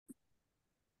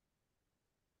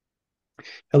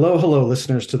Hello,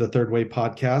 listeners to the Third Way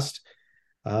podcast.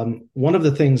 One of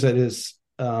the things that is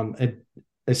an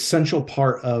essential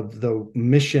part of the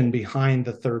mission behind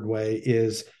the Third Way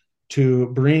is to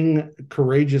bring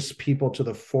courageous people to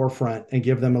the forefront and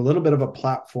give them a little bit of a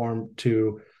platform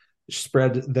to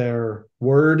spread their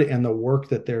word and the work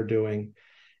that they're doing.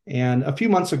 And a few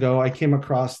months ago, I came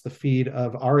across the feed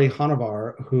of Ari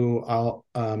Honarvar, who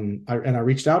I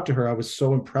reached out to her. I was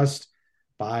so impressed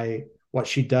by what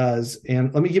she does.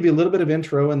 And let me give you a little bit of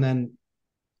intro, and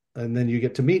then you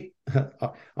get to meet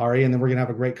Ari, and then we're going to have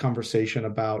a great conversation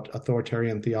about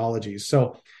authoritarian theologies.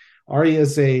 So, Ari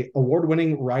is a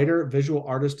award-winning writer, visual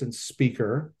artist, and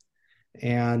speaker,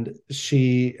 and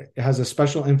she has a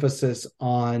special emphasis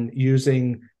on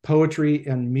using poetry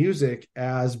and music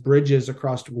as bridges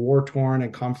across war-torn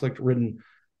and conflict-ridden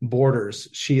borders.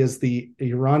 She is the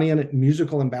Iranian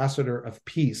musical ambassador of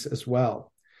peace as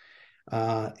well.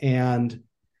 And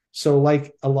so,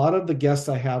 like a lot of the guests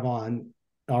I have on,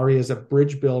 Ari is a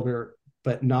bridge builder,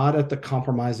 but not at the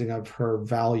compromising of her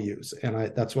values.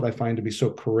 And that's what I find to be so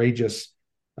courageous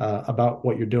about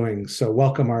what you're doing. So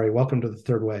welcome, Ari. Welcome to the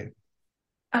Third Way.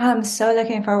 I'm so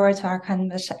looking forward to our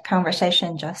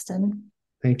conversation, Justin.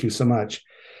 Thank you so much.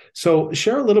 So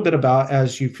share a little bit about,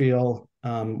 as you feel,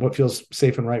 what feels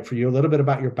safe and right for you, a little bit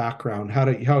about your background, how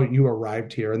you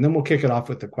arrived here, and then we'll kick it off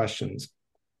with the questions.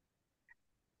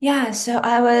 Yeah, so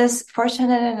I was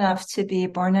fortunate enough to be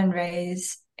born and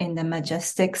raised in the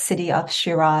majestic city of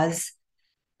Shiraz,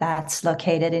 that's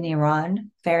located in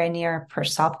Iran, very near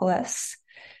Persepolis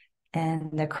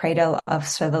and the cradle of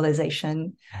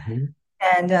civilization. Mhm.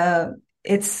 And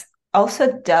it's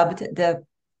also dubbed the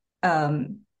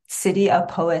city of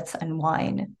poets and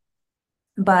wine.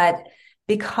 But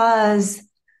because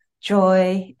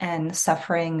joy and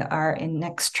suffering are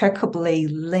inextricably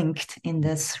linked in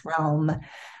this realm,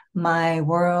 my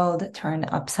world turned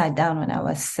upside down when I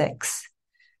was 6.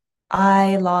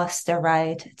 I lost the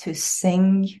right to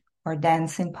sing or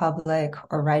dance in public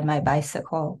or ride my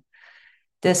bicycle.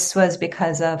 This was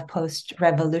because of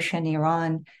post-revolution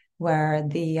Iran, where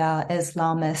the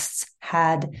Islamists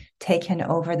had taken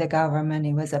over the government.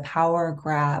 It was a power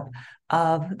grab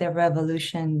of the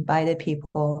revolution by the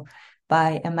people,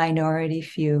 by a minority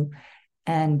few.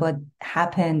 And what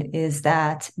happened is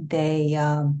that they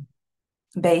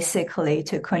basically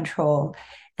took control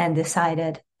and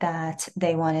decided that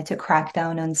they wanted to crack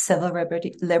down on civil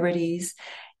liberties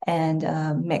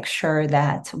and make sure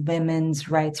that women's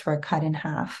rights were cut in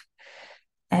half.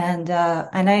 And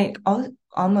I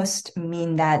almost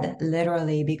mean that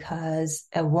literally, because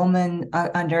a woman,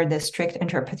 under the strict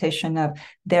interpretation of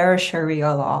their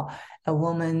Sharia law, a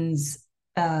woman's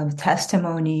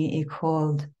testimony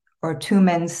equaled, or two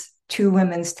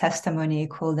women's testimony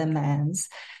equaled a man's.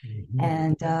 Mhm.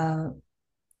 And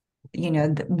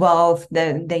well,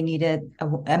 they needed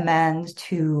a man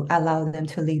to allow them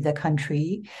to leave the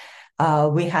country.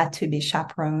 We had to be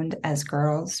chaperoned as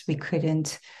girls. We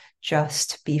couldn't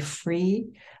just be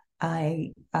free.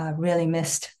 I really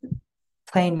missed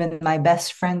playing with my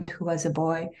best friend who was a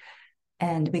boy,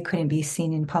 and we couldn't be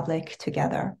seen in public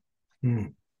together.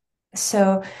 Mm.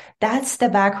 So that's the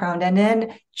background. And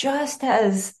then, just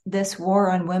as this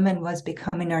war on women was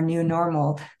becoming our new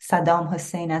normal, Saddam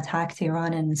Hussein attacked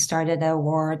Iran and started a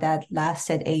war that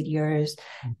lasted 8 years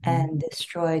Mhm. and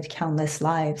destroyed countless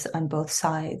lives on both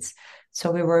sides. So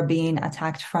we were being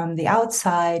attacked from the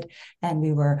outside, and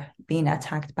we were being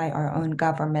attacked by our own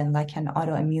government like an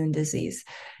autoimmune disease.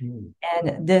 Mm.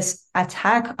 And this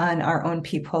attack on our own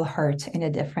people hurt in a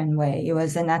different way. It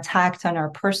was an attack on our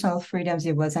personal freedoms.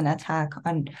 It was an attack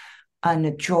on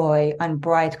joy, on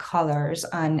bright colors,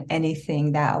 on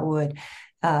anything that would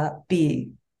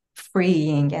be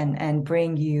freeing and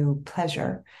bring you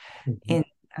pleasure Mhm. in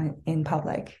in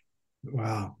public.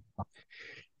 Wow.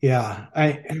 Yeah.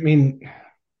 I mean,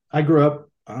 I grew up,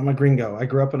 I'm a gringo. I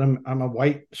grew up I'm a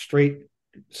white, straight,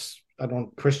 I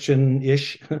don't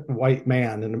Christian-ish white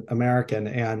man, an American.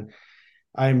 And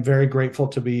I'm very grateful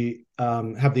to be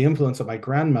have the influence of my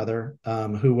grandmother,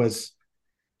 who was,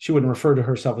 she wouldn't refer to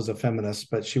herself as a feminist,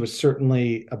 but she was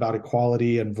certainly about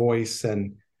equality and voice,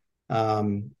 and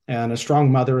a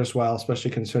strong mother as well, especially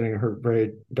considering her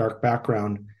very dark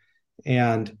background.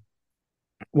 And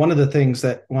one of the things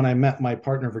that when I met my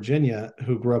partner Virginia,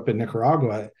 who grew up in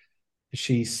Nicaragua,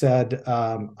 she said,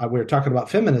 we were talking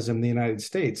about feminism in the United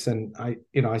States, and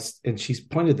and she's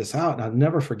pointed this out, and I'll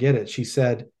never forget it. She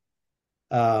said,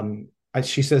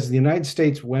 she says, the United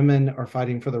States women are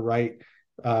fighting for the right,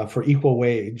 for equal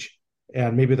wage,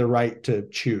 and maybe the right to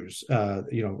choose,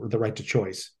 the right to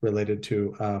choice related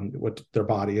to what their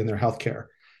body and their health care.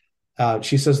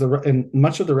 She says in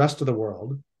much of the rest of the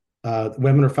world,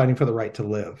 women are fighting for the right to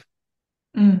live.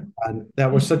 Mm. And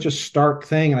that was such a stark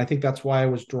thing. And I think that's why I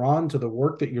was drawn to the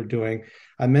work that you're doing.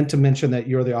 I meant to mention that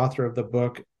you're the author of the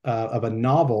book of a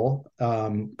novel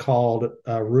called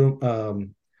A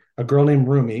Girl Named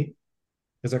Rumi.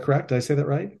 Is that correct? Did I say that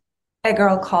right? A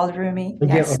Girl Called Rumi.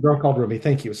 Yeah, A Yes. Girl Called Rumi.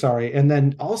 Thank you. Sorry. And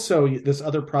then also this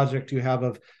other project you have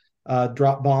of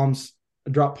Drop Bombs,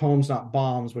 Drop Poems, Not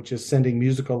Bombs, which is sending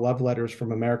musical love letters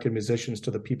from American musicians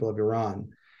to the people of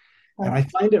Iran. And I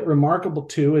find it remarkable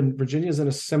too, and Virginia's in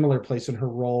a similar place in her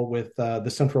role with the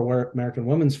Central American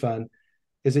Women's Fund,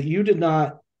 is that you did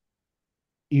not,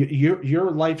 your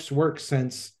life's work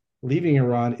since leaving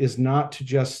Iran is not to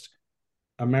just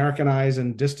Americanize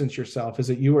and distance yourself, is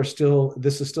that you are still,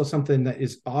 this is still something that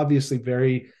is obviously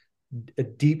a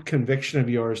deep conviction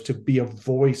of yours to be a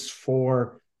voice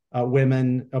for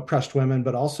women, oppressed women,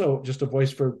 but also just a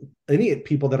voice for any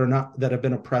people that are not, that have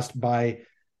been oppressed by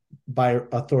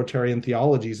authoritarian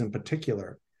theologies in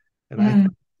particular. And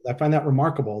I find that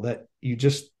remarkable that you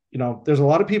just, there's a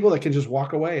lot of people that can just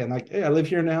walk away and like, hey, I live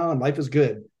here now and life is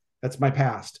good. That's my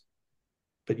past.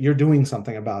 But you're doing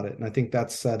something about it. And I think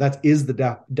that is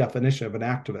the definition of an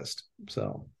activist.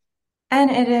 So.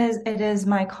 And it is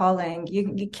my calling.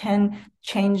 You can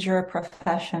change your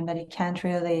profession, but you can't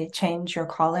really change your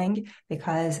calling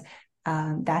because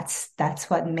that's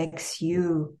what makes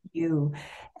you you.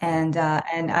 And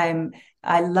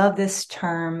I love this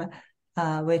term,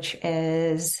 which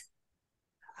is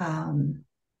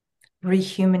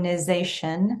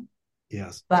rehumanization.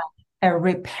 Yes. But a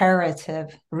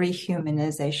reparative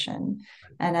rehumanization.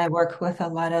 And I work with a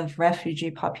lot of refugee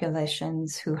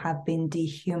populations who have been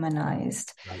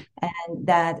dehumanized. Right. And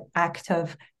that act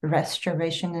of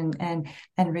restoration and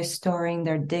restoring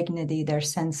their dignity, their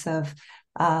sense of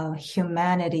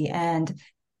humanity and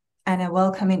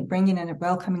bringing in a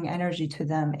welcoming energy to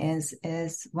them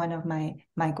is one of my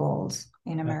goals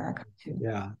in America too.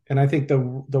 Yeah. And I think the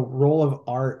role of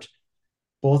art,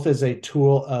 both as a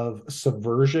tool of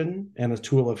subversion and a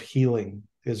tool of healing,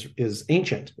 is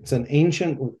ancient. It's an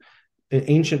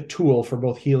ancient tool for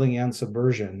both healing and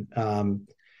subversion.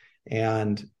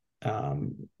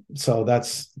 So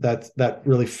that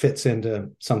really fits into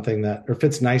something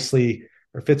fits nicely,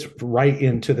 or fits right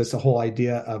into this whole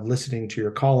idea of listening to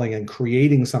your calling and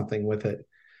creating something with it.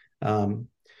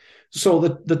 So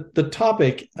the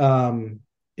topic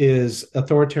is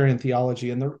authoritarian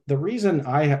theology. And the reason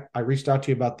I reached out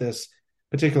to you about this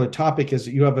particular topic is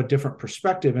that you have a different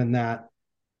perspective in that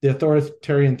the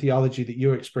authoritarian theology that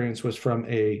you experienced was from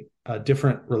a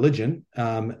different religion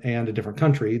and a different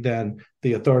country than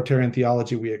the authoritarian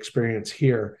theology we experience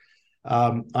here.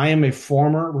 I am a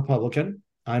former Republican.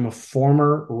 I'm a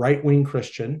former right-wing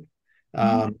Christian.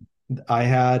 I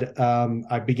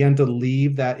began to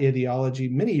leave that ideology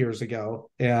many years ago,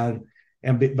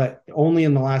 but only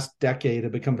in the last decade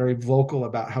have become very vocal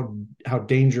about how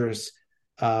dangerous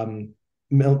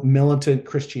militant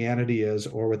Christianity is,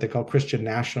 or what they call Christian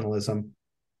nationalism.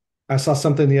 I saw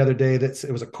something the other day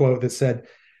it was a quote that said,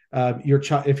 "Your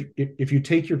child, if you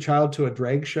take your child to a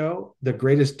drag show, the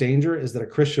greatest danger is that a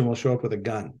Christian will show up with a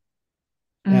gun,"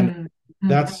 and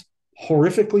that's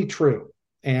horrifically true.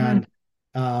 And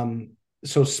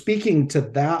so, speaking to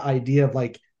that idea of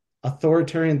like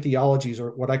authoritarian theologies,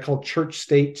 or what I call church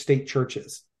state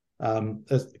churches,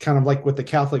 kind of like what the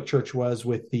Catholic Church was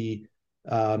with the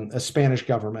a Spanish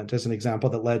government, as an example,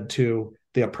 that led to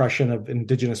the oppression of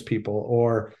indigenous people,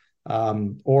 or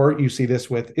you see this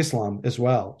with Islam as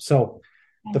well. So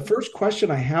the first question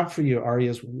I have for you, Ari,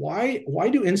 is why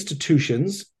do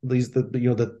institutions,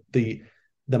 the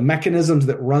mechanisms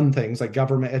that run things like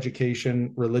government,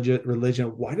 education,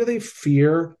 religion, why do they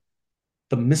fear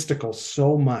the mystical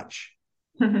so much?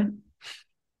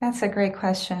 That's a great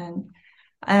question.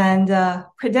 And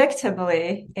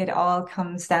predictably, it all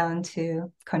comes down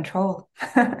to control.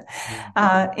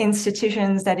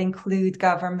 Institutions that include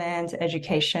government,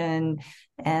 education,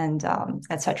 and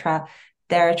etc.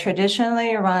 They're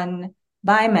traditionally run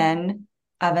by men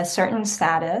of a certain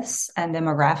status and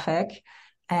demographic.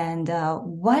 And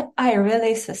what I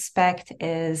really suspect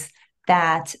is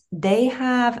that they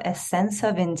have a sense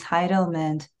of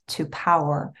entitlement to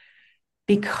power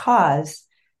because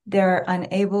they're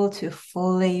unable to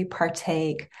fully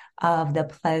partake of the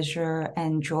pleasure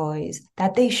and joys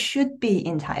that they should be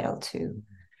entitled to.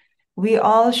 We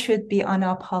all should be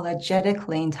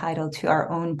unapologetically entitled to our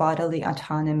own bodily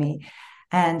autonomy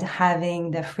and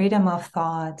having the freedom of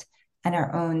thought and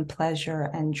our own pleasure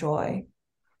and joy.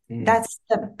 That's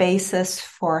the basis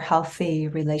for healthy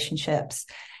relationships.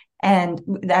 And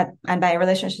by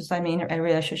relationships, I mean a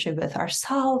relationship with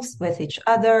ourselves, with each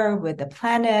other, with the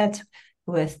planet,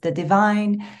 with the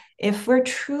divine. If we're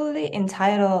truly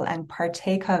entitled and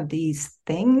partake of these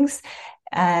things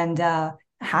and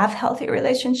have healthy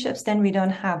relationships, then we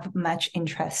don't have much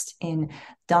interest in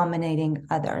dominating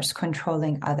others,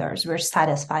 controlling others. We're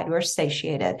satisfied, we're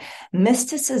satiated.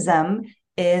 Mysticism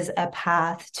is a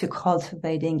path to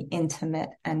cultivating intimate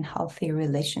and healthy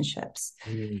relationships.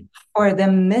 Mm. For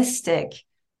the mystic,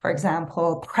 for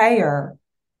example, prayer,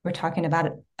 we're talking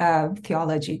about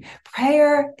theology.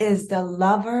 Prayer is the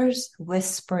lover's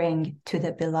whispering to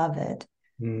the beloved,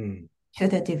 to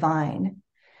the divine.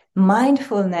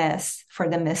 Mindfulness for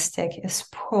the mystic is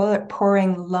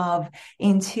pouring love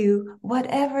into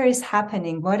whatever is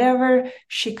happening, whatever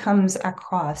she comes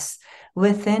across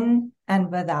within and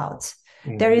without.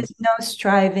 Mm-hmm. There is no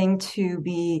striving to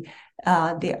be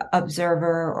the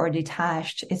observer or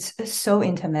detached. It's so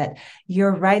intimate.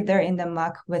 You're right there in the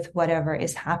muck with whatever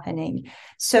is happening.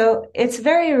 So it's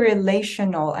very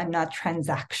relational and not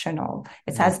transactional.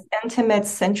 It's as intimate,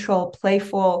 sensual,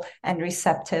 playful, and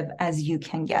receptive as you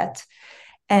can get.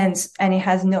 And it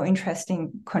has no interest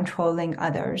in controlling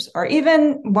others or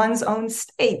even one's own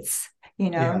states,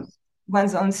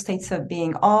 one's own states of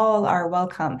being. All are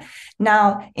welcome.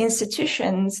 Now,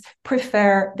 institutions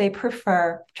prefer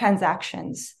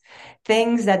transactions,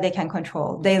 things that they can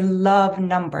control. They love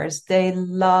numbers. They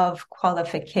love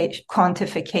quantification.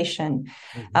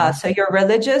 Mm-hmm. So you're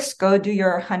religious, go do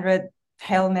your 100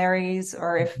 Hail Marys,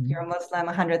 or if you're a Muslim,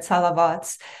 100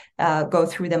 salawats, go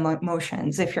through the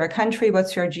motions. If you're a country,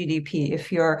 what's your GDP?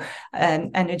 If you're an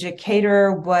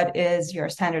educator, what is your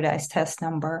standardized test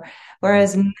number?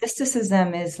 Whereas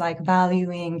mysticism is like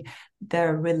valuing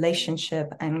the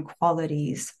relationship and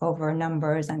qualities over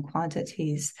numbers and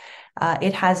quantities.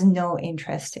 It has no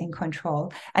interest in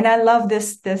control. And I love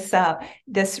this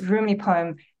Rumi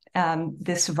poem,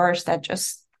 this verse that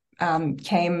just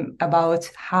came about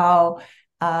how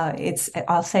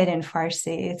I'll say it in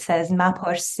Farsi. It says,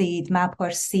 "Maporsid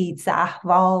za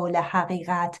ahval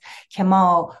haqiqat ke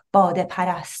ma bade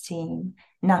parastim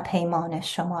na peyman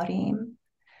shomarim."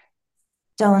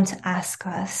 Don't ask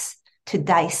us to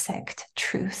dissect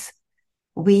truth.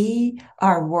 We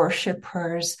are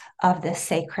worshipers of the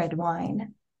sacred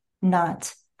wine,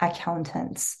 not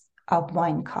accountants of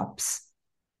wine cups.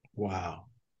 Wow.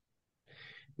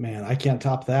 Man, I can't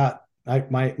top that.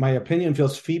 My opinion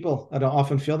feels feeble. I don't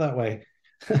often feel that way.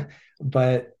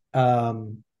 But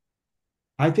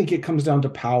I think it comes down to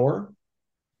power.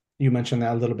 You mentioned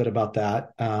that a little bit about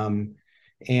that.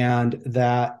 And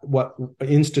that what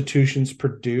institutions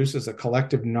produce is a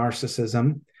collective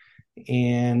narcissism.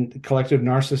 And collective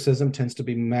narcissism tends to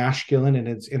be masculine in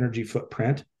its energy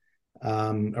footprint,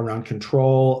 around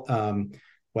control,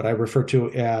 what I refer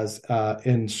to as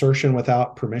insertion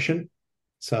without permission.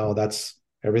 So that's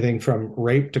everything from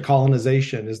rape to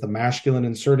colonization is the masculine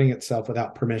inserting itself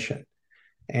without permission.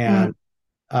 And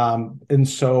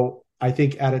so I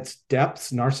think at its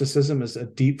depths, narcissism is a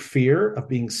deep fear of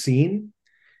being seen.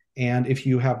 And if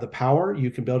you have the power, you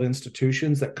can build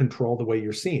institutions that control the way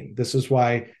you're seen. This is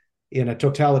why in a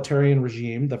totalitarian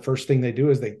regime, the first thing they do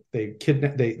is they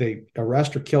kidnap, they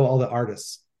arrest or kill all the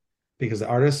artists, because the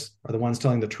artists are the ones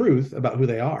telling the truth about who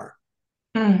they are.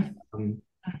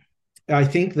 I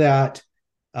think that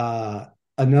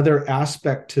another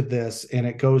aspect to this, and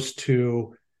it goes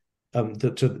to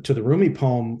the Rumi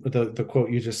poem, the quote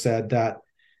you just said, that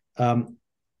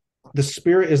the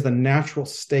spirit is the natural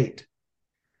state,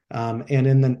 and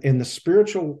in the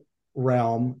spiritual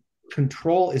realm,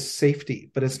 control is safety,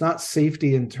 but it's not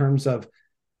safety in terms of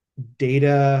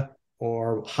data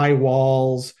or high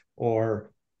walls or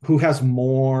who has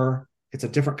more. It's a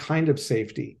different kind of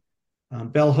safety.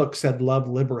 Bell Hooks said, "Love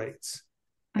liberates,"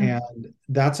 and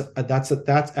that's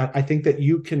I think that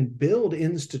you can build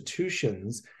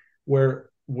institutions where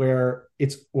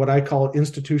it's what I call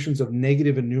institutions of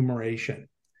negative enumeration.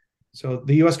 So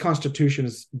the U.S. Constitution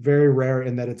is very rare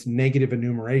in that it's negative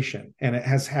enumeration, and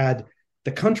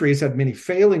the country has had many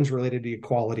failings related to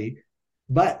equality,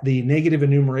 but the negative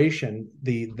enumeration,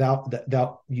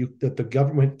 that the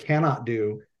government cannot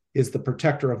do, is the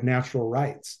protector of natural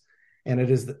rights. And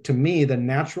it is, to me, the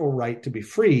natural right to be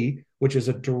free, which is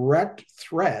a direct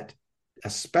threat,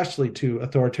 especially to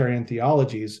authoritarian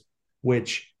theologies,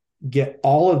 which get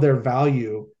all of their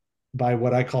value by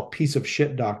what I call piece of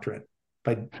shit doctrine,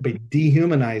 by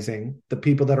dehumanizing the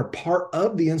people that are part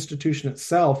of the institution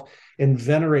itself and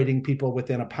venerating people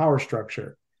within a power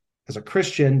structure. As a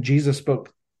Christian, Jesus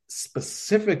spoke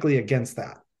specifically against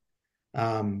that.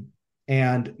 And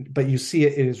but you see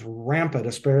it is rampant,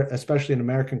 especially in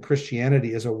American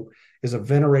Christianity, is a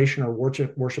veneration or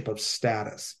worship of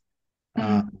status.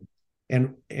 Mm-hmm.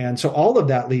 And so all of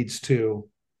that leads to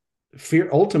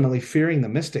ultimately fearing the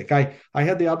mystic. I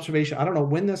had the observation, I don't know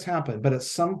when this happened, but at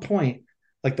some point,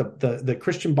 like the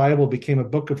Christian Bible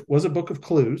was a book of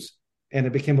clues, and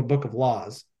it became a book of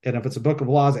laws. And if it's a book of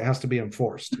laws, it has to be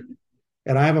enforced.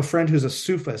 And I have a friend who's a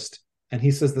Sufist, and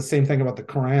he says the same thing about the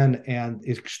Quran and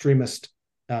extremist,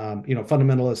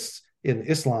 fundamentalists in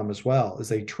Islam as well. As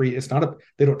they don't treat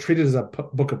it as a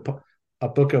book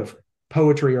of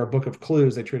poetry or a book of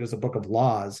clues. They treat it as a book of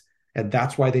laws, and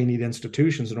that's why they need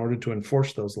institutions in order to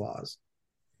enforce those laws.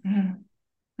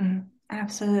 Mm-hmm. Mm-hmm.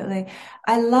 Absolutely.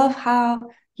 I love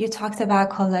how you talked about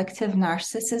collective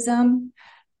narcissism.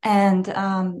 And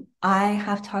I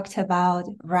have talked about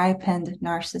ripened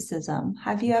narcissism.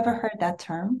 Have you ever heard that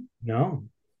term? No.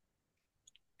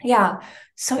 Yeah.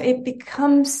 So it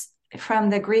becomes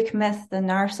from the Greek myth, the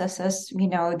narcissus,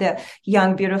 the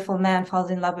young, beautiful man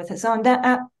falls in love with his own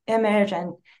image,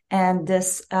 and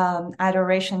this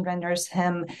adoration renders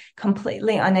him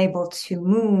completely unable to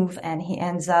move, and he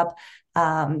ends up,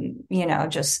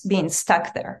 just being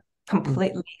stuck there,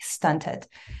 completely stunted.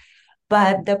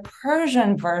 But the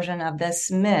Persian version of this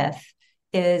myth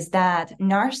is that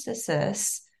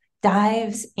Narcissus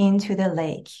dives into the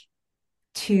lake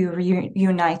to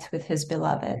reunite with his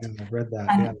beloved. Yeah, I've read that.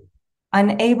 And Yeah.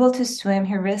 unable to swim,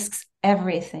 he risks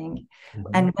everything.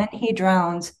 Mm-hmm. And when he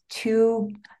drowns, two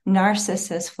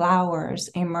narcissus flowers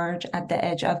emerge at the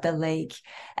edge of the lake,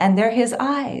 and they're his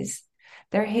eyes.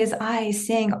 They're his eyes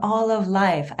seeing all of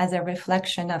life as a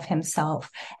reflection of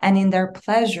himself. And in their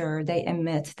pleasure, they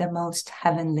emit the most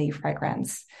heavenly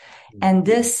fragrance. And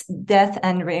this death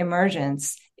and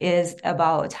reemergence is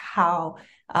about how,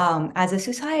 as a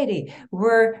society,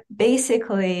 we're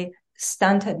basically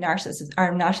stunted narcissism.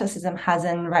 Our narcissism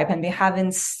hasn't ripened. We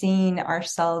haven't seen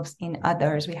ourselves in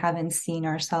others. We haven't seen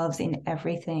ourselves in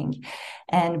everything.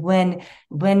 And when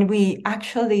we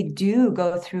actually do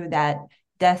go through that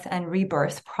death and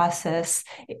rebirth process,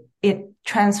 it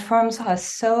transforms us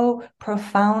so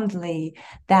profoundly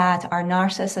that our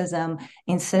narcissism,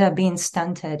 instead of being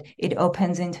stunted, it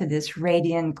opens into this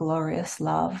radiant, glorious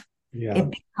love. Yeah. It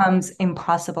becomes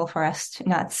impossible for us to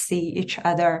not see each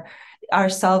other,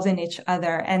 ourselves in each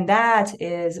other. And that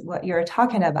is what you're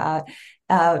talking about,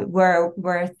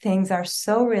 where things are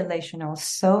so relational,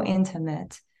 so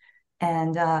intimate,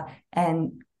 and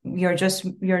you're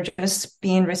just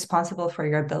being responsible for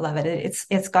your beloved.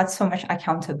 It's got so much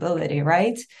accountability,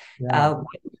 right? Yeah.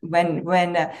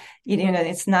 When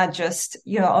it's not just,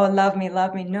 oh, love me.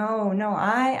 No,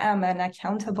 I am an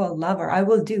accountable lover. I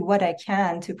will do what I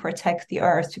can to protect the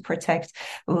earth, to protect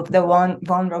the one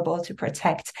vulnerable, to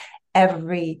protect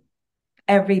every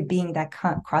being that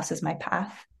crosses my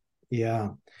path. Yeah.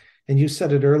 And you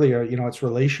said it earlier, it's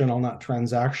relational, not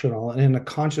transactional. And in a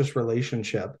conscious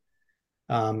relationship,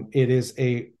 it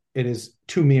is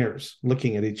two mirrors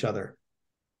looking at each other.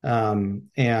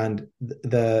 And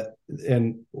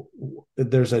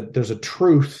there's a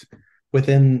truth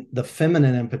within the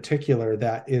feminine in particular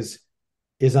that is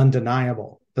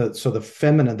undeniable. So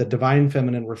the divine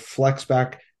feminine reflects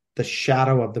back the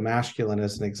shadow of the masculine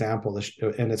as an example.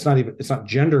 And it's not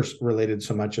gender related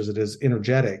so much as it is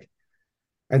energetic.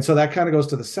 And so that kind of goes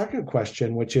to the second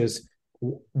question, which is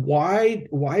why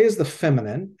is the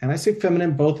feminine, and I say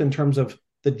feminine both in terms of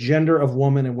the gender of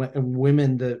woman and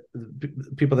women, the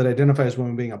people that identify as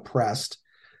women being oppressed,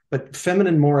 but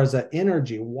feminine more as an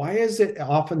energy. Why is it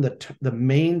often the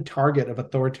main target of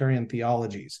authoritarian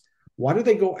theologies? Why do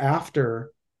they go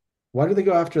after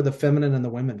the feminine and the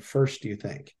women first, do you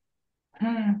think?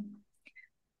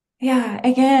 Yeah,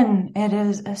 again, it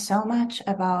is so much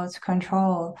about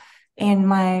control. In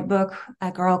my book,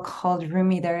 A Girl Called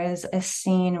Rumi, there is a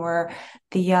scene where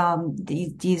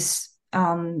there's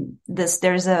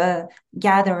a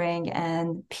gathering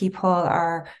and people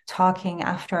are talking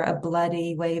after a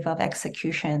bloody wave of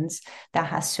executions that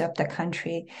has swept the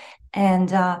country.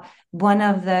 And one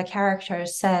of the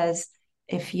characters says,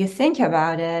 if you think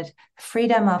about it,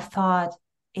 freedom of thought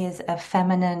is a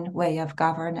feminine way of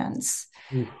governance.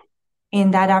 Oof.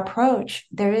 In that approach,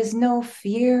 there is no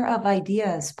fear of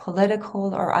ideas,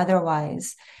 political or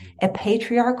otherwise. A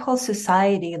patriarchal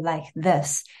society like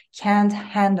this can't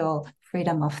handle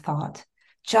freedom of thought.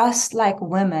 Just like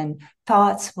women,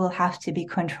 thoughts will have to be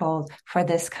controlled for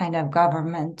this kind of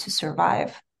government to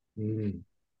survive.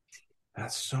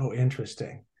 That's so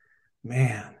interesting,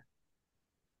 man.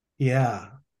 Yeah,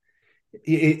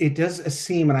 it does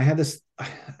seem, and I had this. I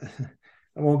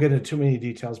won't get into too many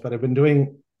details, but I've been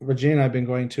doing Virginia and I've been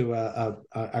going to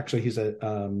actually he's a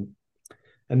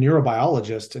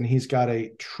neurobiologist, and he's got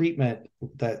a treatment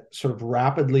that sort of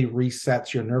rapidly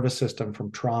resets your nervous system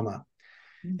from trauma.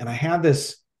 And I had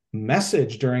this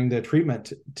message during the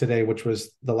treatment today, which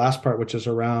was the last part, which is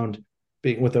around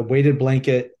being with a weighted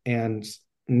blanket and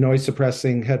noise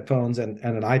suppressing headphones and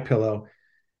an eye pillow.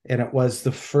 And it was,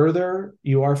 the further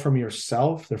you are from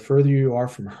yourself, the further you are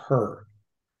from her.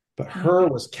 But her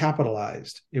was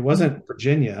capitalized. It wasn't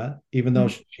Virginia, even though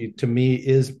she, to me,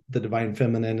 is the divine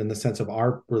feminine in the sense of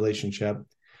our relationship.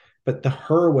 But the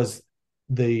her was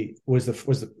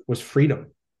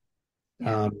freedom,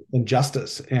 and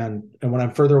justice. And when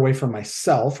I'm further away from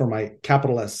myself, or my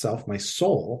capital S self, my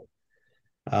soul,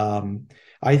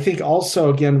 I think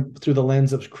also, again, through the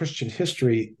lens of Christian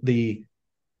history, the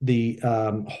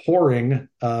whoring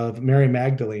of Mary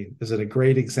Magdalene is a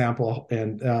great example.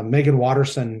 And Megan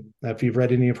Watterson, if you've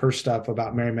read any of her stuff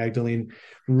about Mary Magdalene,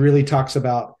 really talks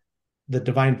about the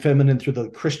divine feminine through the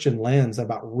Christian lens,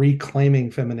 about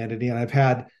reclaiming femininity. And I've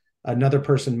had another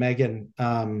person, Megan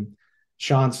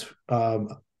Shantz,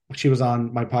 she was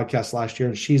on my podcast last year,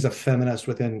 and she's a feminist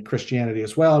within Christianity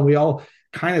as well. And we all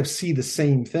kind of see the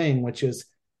same thing, which is,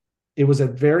 it was a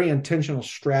very intentional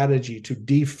strategy to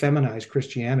defeminize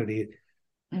Christianity.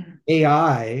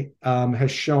 AI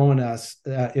has shown us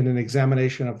in an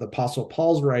examination of the Apostle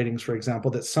Paul's writings, for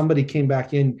example, that somebody came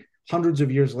back in hundreds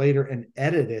of years later and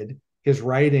edited his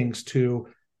writings to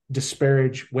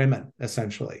disparage women,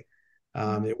 essentially.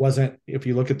 It wasn't, if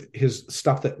you look at his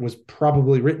stuff that was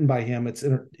probably written by him, it's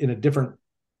in a different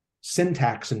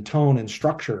syntax and tone and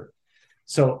structure.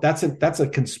 So that's a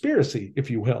conspiracy,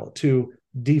 if you will, to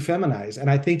defeminize. And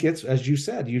I think it's, as you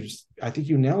said, I think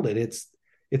you nailed it.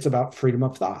 It's about freedom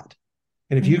of thought.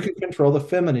 And if you can control the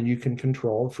feminine, you can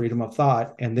control freedom of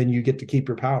thought, and then you get to keep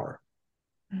your power.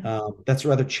 That's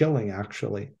rather chilling,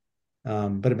 actually.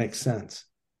 But it makes sense.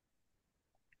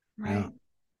 Right. Yeah.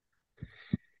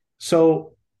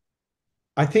 So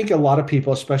I think a lot of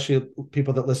people, especially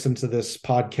people that listen to this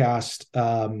podcast,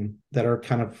 that are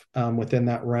kind of within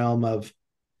that realm of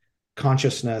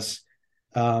consciousness,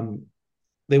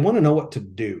 they want to know what to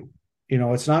do.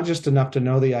 It's not just enough to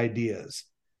know the ideas.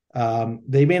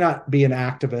 They may not be an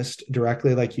activist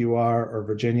directly like you are or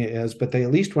Virginia is, but they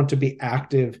at least want to be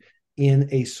active in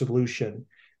a solution,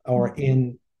 or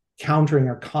in countering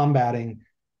or combating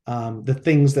the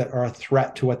things that are a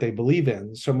threat to what they believe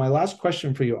in. So my last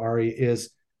question for you, Ari,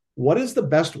 is, what is the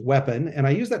best weapon? And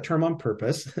I use that term on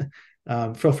purpose.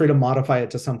 Feel free to modify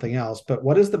it to something else. But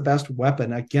what is the best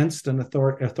weapon against an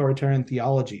authoritarian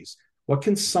theologies? What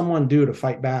can someone do to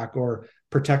fight back or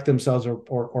protect themselves,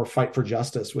 or fight for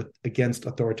justice against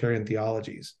authoritarian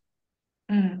theologies?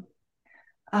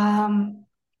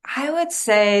 I would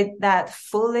say that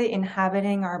fully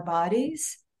inhabiting our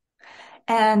bodies.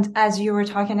 And as you were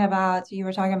talking about the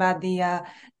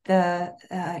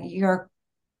your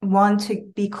want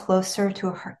to be closer to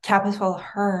her, capital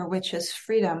her, which is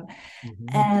freedom,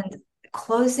 and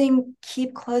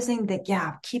keep closing the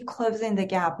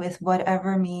gap with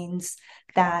whatever means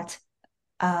that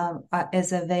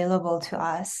is available to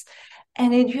us.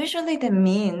 And it usually, the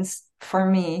means for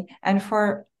me and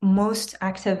for most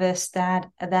activists that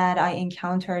I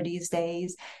encounter these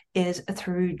days, is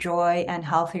through joy and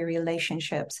healthy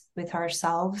relationships with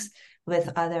ourselves, with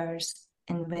others,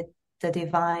 and with the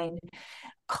divine.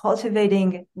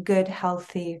 Cultivating good,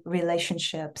 healthy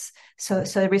relationships. So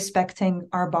respecting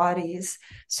our bodies,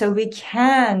 so we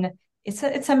can.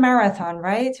 It's a marathon,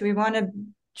 right? We want to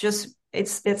just.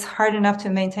 It's hard enough to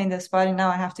maintain this body.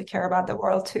 Now I have to care about the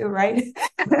world too, right?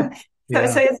 So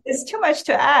it's too much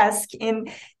to ask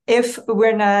if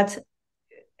we're not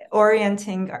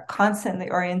constantly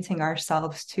orienting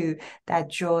ourselves to that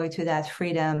joy, to that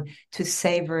freedom, to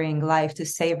savoring life, to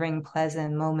savoring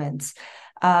pleasant moments.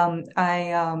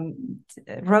 I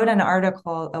wrote an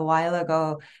article a while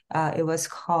ago. It was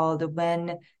called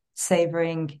 "When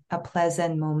Savoring a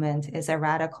Pleasant Moment is a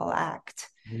Radical Act."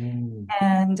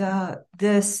 And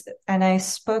I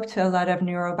spoke to a lot of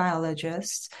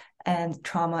neurobiologists and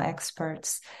trauma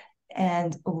experts,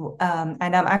 and I'm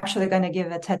actually going to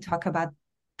give a TED talk about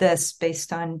this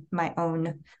based on my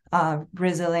own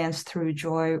resilience through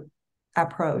joy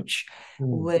approach,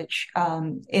 which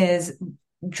is,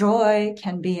 joy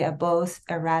can be both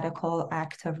a radical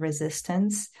act of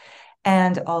resistance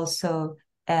and also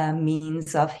a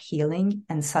means of healing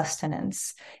and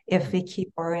sustenance, if we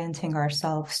keep orienting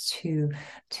ourselves to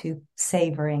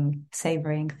savoring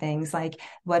things, like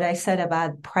what I said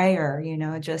about prayer,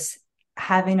 just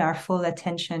having our full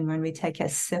attention when we take a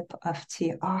sip of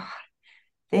tea. Oh,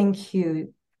 thank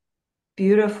you,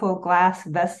 beautiful glass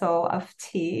vessel of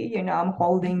tea. I'm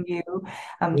holding you,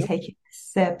 I'm Yep. taking a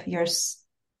sip, you're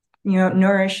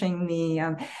nourishing me.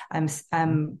 I'm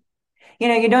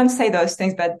you don't say those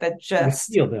things, but You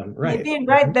just feel them, right? being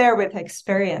right there with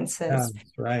experiences. That's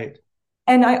right.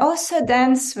 And I also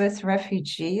dance with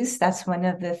refugees. That's one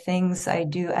of the things I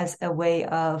do as a way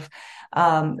of,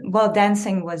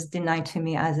 dancing was denied to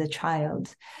me as a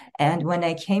child. And when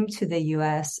I came to the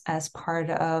US I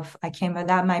came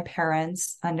without my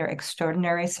parents under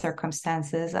extraordinary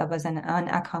circumstances. I was an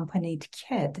unaccompanied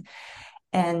kid.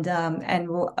 And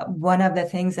one of the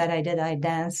things that I did, I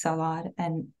danced a lot,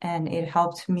 and it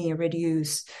helped me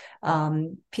reduce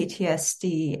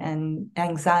PTSD and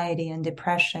anxiety and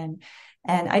depression.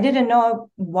 And I didn't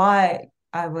know why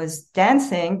I was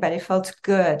dancing, but it felt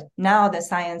good. Now the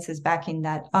science is backing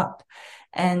that up.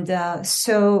 And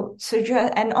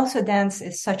also dance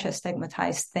is such a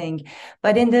stigmatized thing.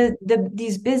 But in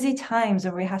these busy times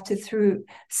where we have to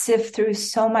sift through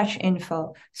so much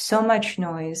info, so much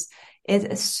noise, it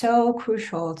is so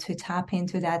crucial to tap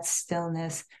into that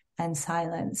stillness and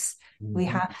silence. We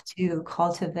Mhm. have to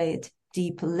cultivate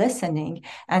deep listening.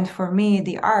 And for me,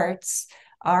 the arts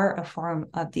are a form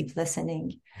of deep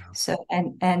listening. Yeah. So,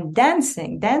 and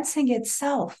dancing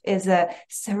itself is a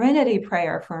serenity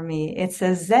prayer for me. It's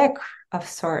a zikr of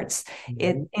sorts.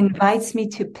 It Mhm. invites me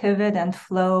to pivot and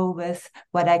flow with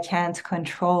what I can't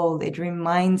control. It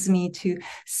reminds me to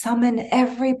summon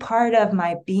every part of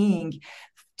my being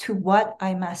to what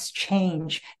I must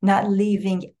change, not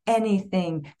leaving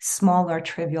anything small or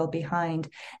trivial behind.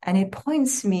 And it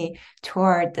points me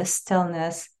toward the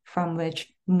stillness from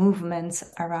which movements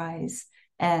arise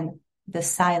and the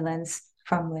silence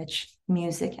from which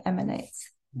music emanates.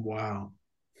 Wow.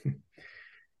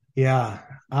 Yeah,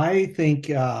 I think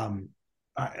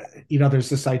there's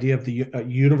this idea of the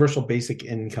universal basic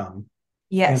income, and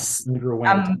Yes, Andrew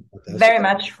Wang talked I'm about this. very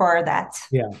much for that.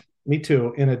 Yeah, me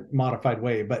too, in a modified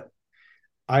way. But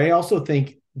I also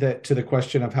think that to the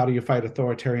question of how do you fight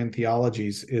authoritarian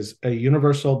theologies is a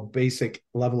universal basic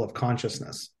level of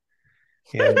consciousness,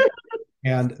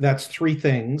 and that's three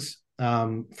things.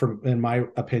 From in my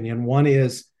opinion, one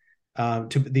is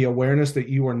to the awareness that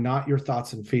you are not your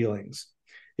thoughts and feelings.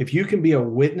 If you can be a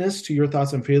witness to your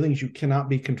thoughts and feelings, you cannot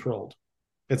be controlled.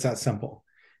 It's that simple.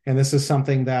 And this is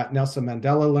something that Nelson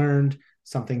Mandela learned,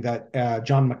 something that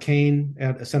John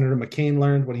McCain, Senator McCain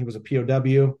learned when he was a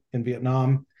POW in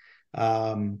Vietnam.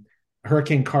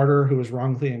 Hurricane Carter, who was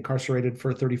wrongfully incarcerated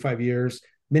for 35 years.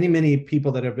 Many, many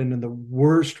people that have been in the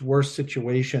worst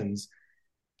situations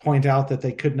point out that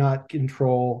they could not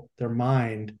control their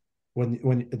mind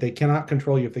when they cannot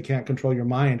control you if they can't control your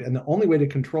mind. And the only way to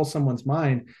control someone's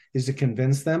mind is to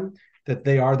convince them that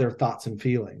they are their thoughts and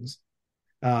feelings.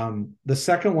 The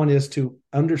second one is to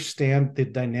understand the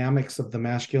dynamics of the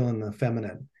masculine and the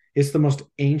feminine. It's the most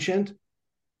ancient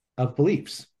of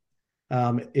beliefs.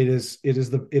 It is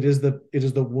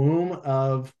the womb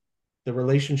of the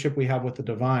relationship we have with the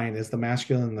divine is the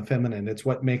masculine and the feminine. It's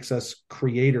what makes us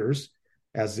creators,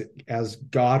 as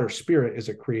God or spirit is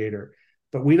a creator.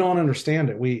 But we don't understand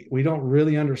it. We don't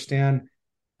really understand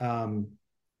the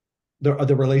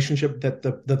relationship that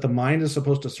the mind is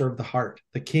supposed to serve the heart.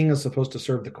 The king is supposed to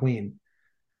serve the queen.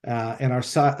 And our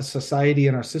society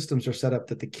and our systems are set up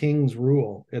that the kings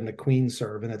rule and the queens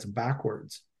serve, and it's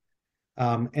backwards.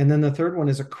 And then the third one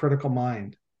is a critical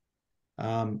mind.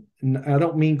 I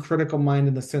don't mean critical mind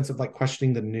in the sense of like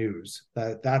questioning the news.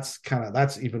 That's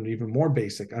even more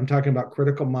basic. I'm talking about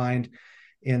critical mind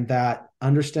in that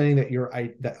understanding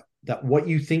that what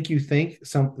you think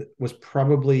was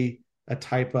probably a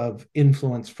type of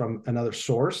influence from another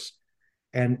source.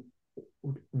 And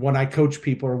when I coach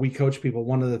people or we coach people,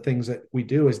 one of the things that we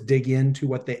do is dig into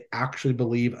what they actually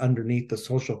believe underneath the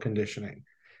social conditioning,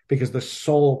 because the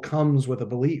soul comes with a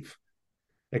belief.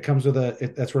 It comes with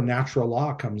that's where natural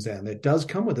law comes in. It does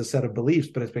come with a set of beliefs,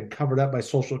 but it's been covered up by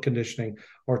social conditioning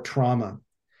or trauma.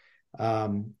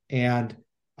 And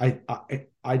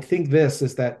I think this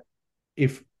is that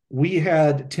if we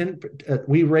had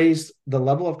we raised the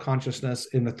level of consciousness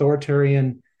in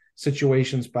authoritarian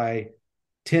situations by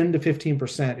 10 to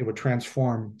 15%, it would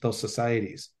transform those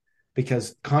societies,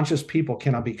 because conscious people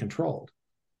cannot be controlled.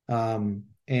 And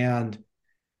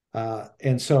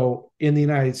so in the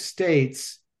United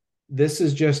States, this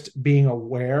is just being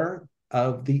aware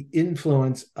of the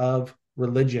influence of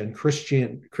religion,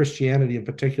 Christianity in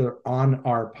particular, on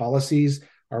our policies,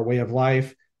 our way of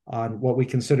life, on what we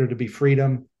consider to be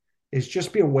freedom, is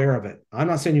just be aware of it. I'm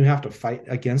not saying you have to fight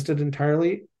against it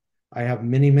entirely. I have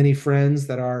many, many friends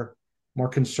that are more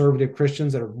conservative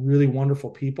Christians that are really wonderful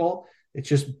people. It's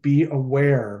just be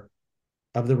aware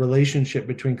of the relationship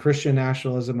between Christian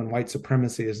nationalism and white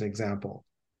supremacy as an example.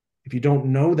 If you don't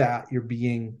know that, you're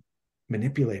being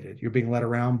manipulated. You're being led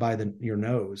around by your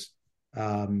nose,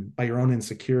 by your own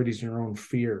insecurities and your own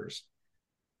fears.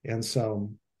 And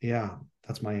so, yeah,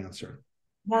 that's my answer.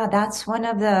 Yeah, that's one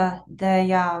of the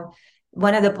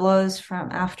blows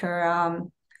from after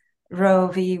Roe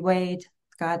v. Wade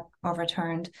got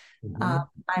overturned. Uh, Mm-hmm.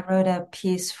 I wrote a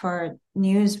piece for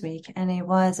Newsweek, and it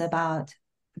was about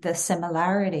the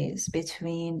similarities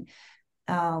between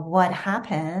what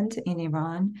happened in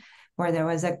Iran, where there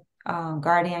was a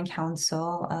guardian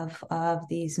council of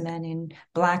these men in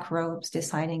black robes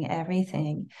deciding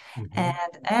everything,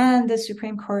 Mm-hmm. and the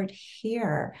Supreme Court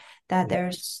here, that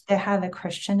Yeah. they have a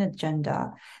Christian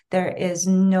agenda. There is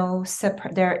no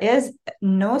separation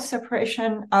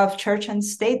of church and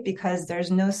state, because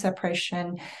there's no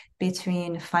separation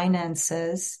between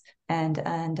finances and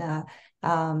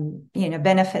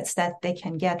benefits that they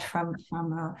can get from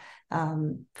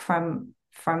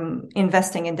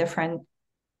investing in different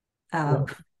uh,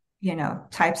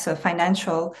 Right. types of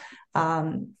financial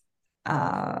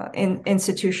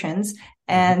institutions,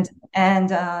 Mm-hmm. and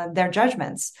their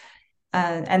judgments.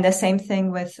 And the same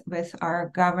thing with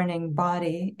our governing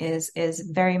body is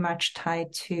very much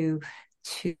tied to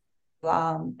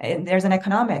and there's an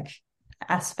economic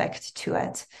aspect to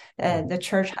it. Right. The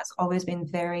church has always been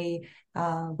very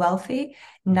wealthy.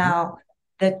 Mm-hmm. Now,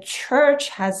 the church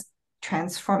has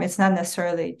transformed. It's not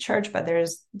necessarily church, but there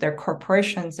are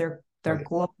corporations, they're Right.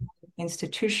 global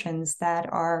institutions that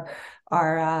are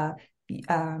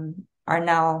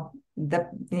now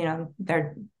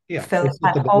they're Yeah, filling it's just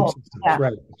that the belief hole. systems, Yeah,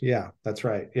 right? Yeah, that's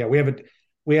right. Yeah, we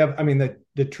have. I mean,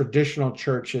 the traditional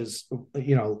church is,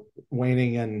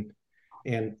 waning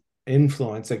in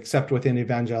influence, except within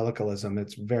evangelicalism,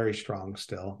 it's very strong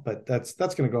still. But that's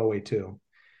going to go away too.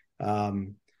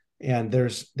 Um, and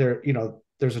there's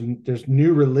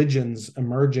new religions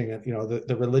emerging.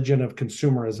 The religion of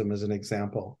consumerism is an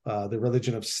example. The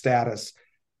religion of status.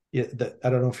 I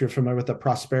don't know if you're familiar with the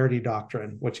prosperity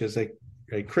doctrine, which is a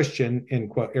Christian, in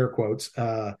air quotes,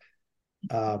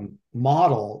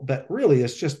 model that really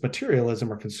is just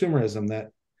materialism or consumerism.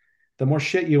 That the more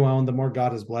shit you own, the more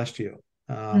God has blessed you,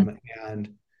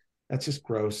 and that's just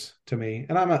gross to me.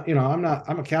 And I'm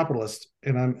a capitalist,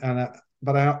 but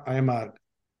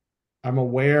I'm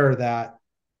aware that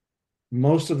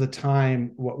most of the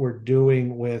time what we're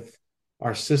doing with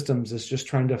our systems is just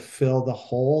trying to fill the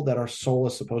hole that our soul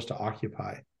is supposed to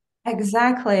occupy.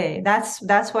 exactly. That's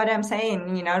what I'm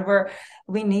saying.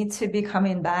 We need to be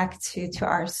coming back to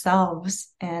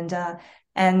ourselves, and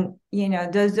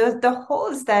those the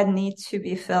holes that need to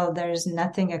be filled. There's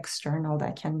nothing external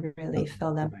that can really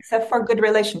fill them, except for good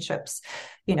relationships,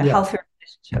 Yeah, healthy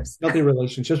relationships. healthy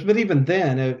relationships. But even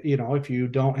then, if you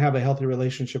don't have a healthy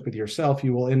relationship with yourself,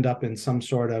 you will end up in some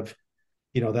sort of,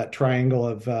 that triangle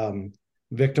of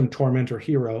victim, tormentor,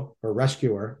 hero, or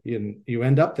rescuer. You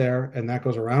end up there, and that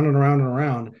goes around and around and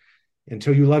around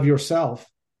until you love yourself,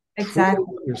 truly Exactly.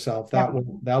 love yourself. Yeah.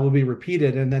 That will be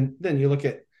repeated, and then you look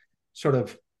at sort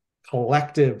of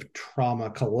collective trauma,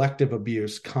 collective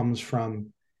abuse comes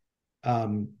from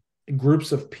um,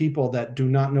 groups of people that do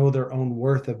not know their own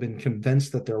worth, have been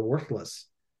convinced that they're worthless.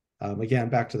 Again,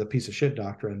 back to the piece of shit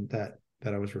doctrine that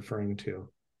I was referring to.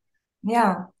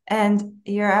 Yeah, and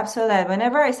you're absolutely right.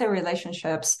 Whenever I say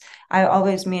relationships, I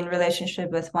always mean relationship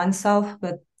with oneself,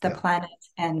 with the Yeah, planet,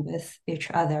 and with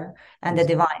each other and the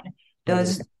exactly. divine.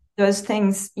 And Those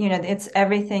things, it's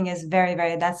everything is very,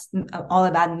 very, that's all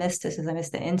about mysticism. It's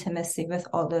the intimacy with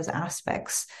all those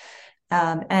aspects.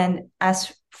 And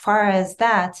as far as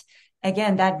that,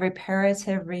 again, that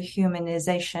reparative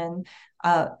rehumanization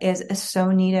is so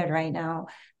needed right now.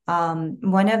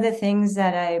 One of the things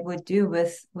that I would do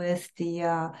with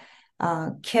the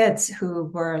kids who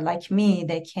were like me,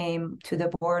 they came to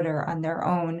the border on their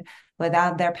own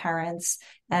without their parents,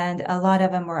 and a lot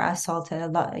of them were assaulted. A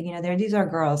lot, these are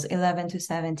girls, 11 to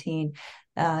 17.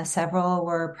 Several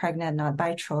were pregnant not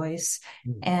by choice,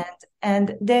 mm,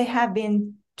 and they have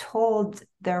been told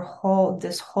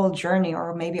this whole journey,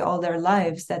 or maybe all their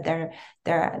lives, that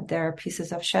they're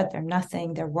pieces of shit, they're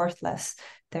nothing, they're worthless,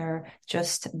 they're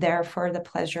just there for the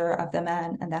pleasure of the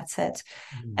man, and that's it.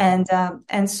 mm,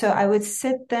 And so I would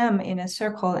sit them in a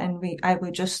circle, and I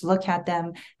would just look at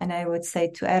them, and I would say,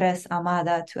 "Tu eres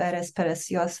amada, tu eres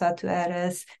preciosa, tu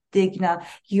eres digna.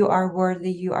 You are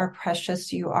worthy, you are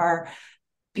precious, you are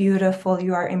beautiful,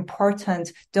 you are important.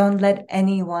 Don't let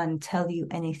anyone tell you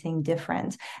anything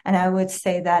different." And I would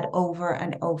say that over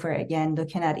and over again,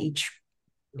 looking at each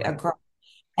right. girl,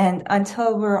 and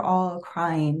until we're all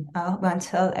crying,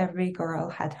 until every girl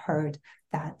had heard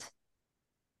that.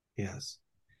 Yes.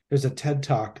 There's a TED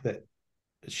talk that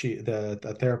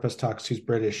the therapist talks, who's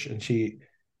British, and she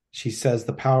says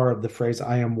the power of the phrase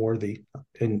 "I am worthy"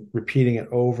 and repeating it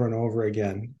over and over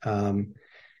again.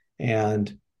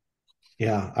 And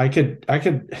yeah, I could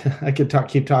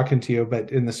keep talking to you,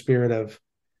 but in the spirit of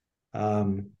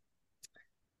um,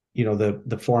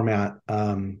 the format,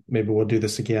 maybe we'll do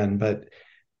this again. But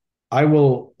I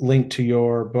will link to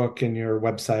your book and your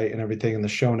website and everything in the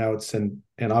show notes, and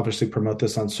obviously promote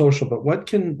this on social. But what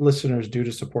can listeners do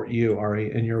to support you,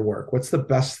 Ari, in your work? What's the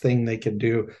best thing they can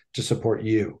do to support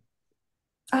you?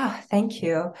 Ah, thank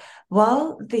you.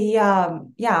 Well,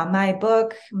 my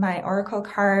book, my Oracle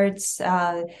cards,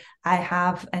 I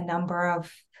have a number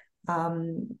of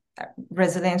um,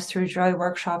 resilience through joy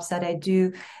workshops that I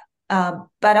do.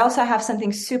 But also I have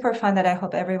something super fun that I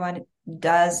hope everyone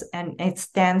does, and it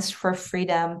stands for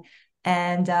freedom.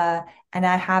 And I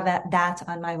have that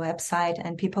on my website,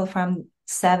 and people from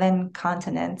 7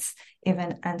 continents,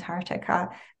 even Antarctica,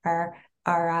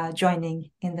 are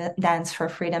joining in the dance for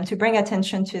freedom to bring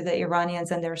attention to the Iranians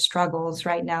and their struggles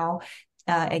right now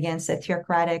against a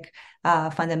theocratic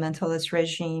fundamentalist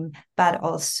regime, but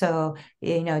also,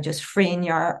 just freeing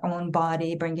our own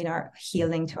body, bringing our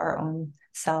healing to our own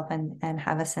self, and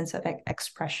have a sense of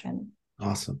expression.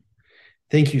 Awesome.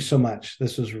 Thank you so much.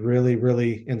 This was really,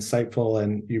 really insightful,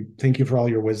 and thank you for all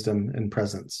your wisdom and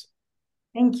presence.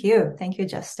 Thank you. Thank you,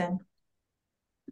 Justin.